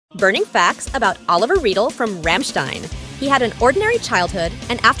Burning facts about Oliver Riedel from Rammstein. He had an ordinary childhood,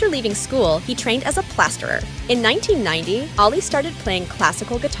 and after leaving school, he trained as a plasterer. In 1990, Ollie started playing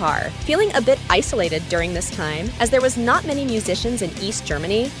classical guitar. Feeling a bit isolated during this time, as there was not many musicians in East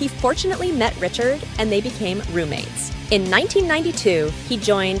Germany, he fortunately met Richard, and they became roommates. In 1992, he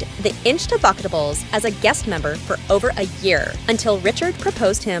joined the Instabakables as a guest member for over a year, until Richard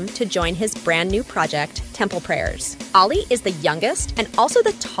proposed him to join his brand new project, Temple Prayers. Ollie is the youngest and also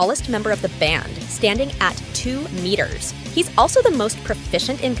the tallest member of the band, standing at 2 meters. He's also the most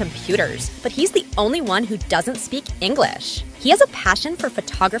proficient in computers, but he's the only one who doesn't speak English. He has a passion for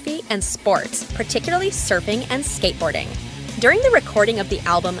photography and sports, particularly surfing and skateboarding. During the recording of the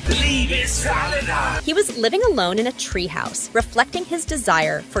album, he was living alone in a treehouse, reflecting his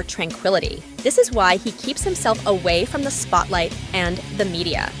desire for tranquility. This is why he keeps himself away from the spotlight and the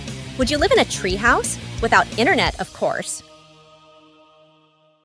media. Would you live in a treehouse? Without internet, of course.